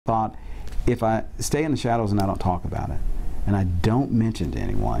Thought, if I stay in the shadows and I don't talk about it, and I don't mention to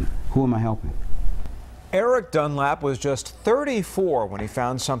anyone, who am I helping? Eric Dunlap was just 34 when he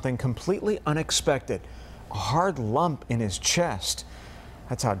found something completely unexpected, a hard lump in his chest.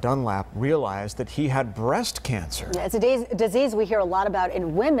 That's how Dunlap realized that he had breast cancer. Yeah, it's a disease we hear a lot about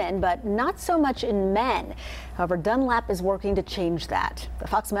in women, but not so much in men. However, Dunlap is working to change that. The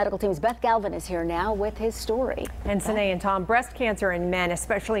Fox Medical Team's Beth Galvin is here now with his story. And Sine and Tom, breast cancer in men,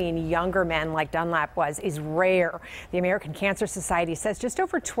 especially in younger men like Dunlap was, is rare. The American Cancer Society says just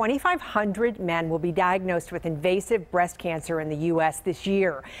over 2,500 men will be diagnosed with invasive breast cancer in the U.S. this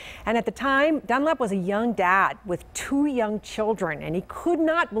year. And at the time, Dunlap was a young dad with 2 young children, and he could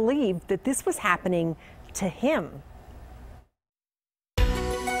not believe that this was happening to him.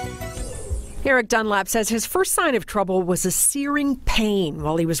 Eric Dunlap says his first sign of trouble was a searing pain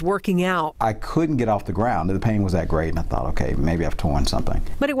while he was working out. I couldn't get off the ground. The pain was that great, and I thought, okay, maybe I've torn something.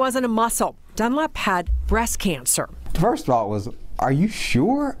 But it wasn't a muscle. Dunlap had breast cancer. The first thought was, are you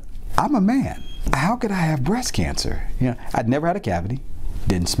sure? I'm a man. How could I have breast cancer? You know, I'd never had a cavity,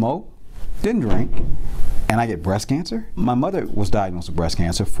 didn't smoke, didn't drink, and I get breast cancer? My mother was diagnosed with breast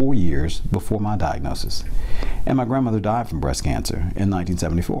cancer 4 years before my diagnosis, and my grandmother died from breast cancer in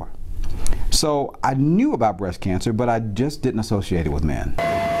 1974. So I knew about breast cancer, but I just didn't associate it with men.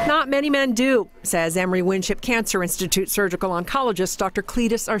 Not many men do, says Emory Winship Cancer Institute surgical oncologist Dr.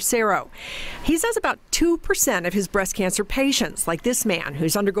 Cletus Arcero. He says about 2% of his breast cancer patients, like this man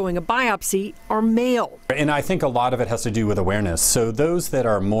who's undergoing a biopsy, are male. And I think a lot of it has to do with awareness. So those that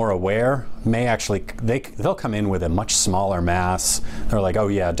are more aware may actually, they'll come in with a much smaller mass. They're like, oh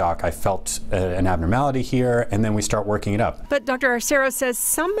yeah, doc, I felt an abnormality here, and then we start working it up. But Dr. Arcero says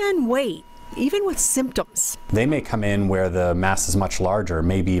some men wait, even with symptoms. They may come in where the mass is much larger,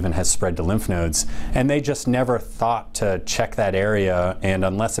 maybe even has spread to lymph nodes, and they just never thought to check that area, and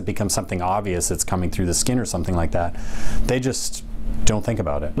unless it becomes something obvious it's coming through the skin or something like that, they just don't think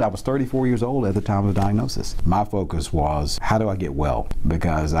about it. I was 34 years old at the time of the diagnosis. My focus was, how do I get well?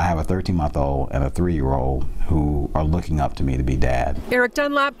 Because I have a 13-month-old and a 3-year-old who are looking up to me to be dad. Eric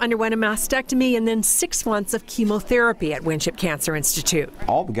Dunlap underwent a mastectomy and then 6 months of chemotherapy at Winship Cancer Institute.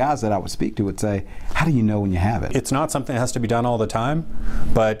 All the guys that I would speak to would say, how do you know when you have it? It's not something that has to be done all the time,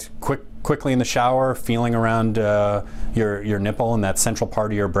 but quickly in the shower, feeling around your nipple and that central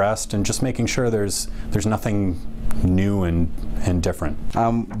part of your breast, and just making sure there's nothing new and different.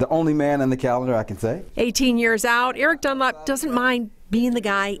 I'm the only man in the calendar, I can say. 18 years out, Eric Dunlap doesn't mind being the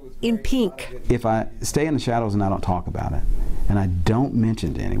guy in pink. If I stay in the shadows and I don't talk about it, and I don't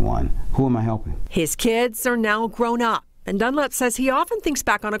mention to anyone, who am I helping? His kids are now grown up, and Dunlap says he often thinks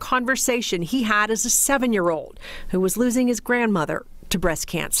back on a conversation he had as a 7-year-old who was losing his grandmother to breast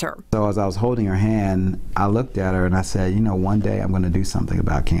cancer. So as I was holding her hand, I looked at her and I said, you know, one day I'm going to do something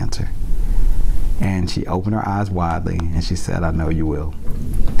about cancer. And she opened her eyes widely and she said, I know you will.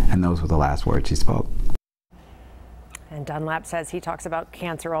 And those were the last words she spoke. And Dunlap says he talks about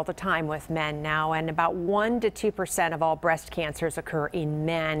cancer all the time with men now, and about 1 to 2% of all breast cancers occur in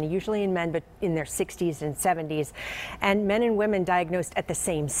men, usually in men but in their 60s and 70s. And men and women diagnosed at the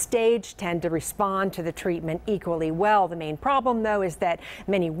same stage tend to respond to the treatment equally well. The main problem, though, is that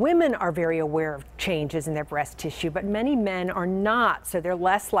many women are very aware of changes in their breast tissue, but many men are not, so they're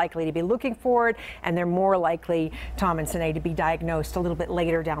less likely to be looking for it, and they're more likely, Tom and Sine, to be diagnosed a little bit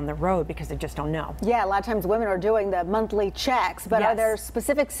later down the road because they just don't know. Yeah, a lot of times women are doing the monthly checks, but yes. Are there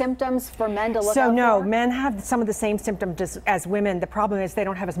specific symptoms for men to look out for? So no, men have some of the same symptoms as women. The problem is they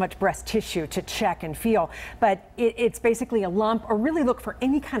don't have as much breast tissue to check and feel, but it's basically a lump, or really look for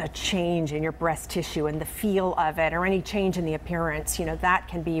any kind of change in your breast tissue and the feel of it, or any change in the appearance. You know, that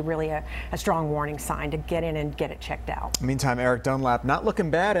can be really a strong warning sign to get in and get it checked out. Meantime, Eric Dunlap not looking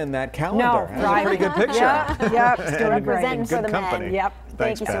bad in that calendar. No, That's right. a pretty good picture. Yep. Still representing for the company. men. Yep.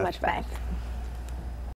 Thank you so Beth. much, Beth.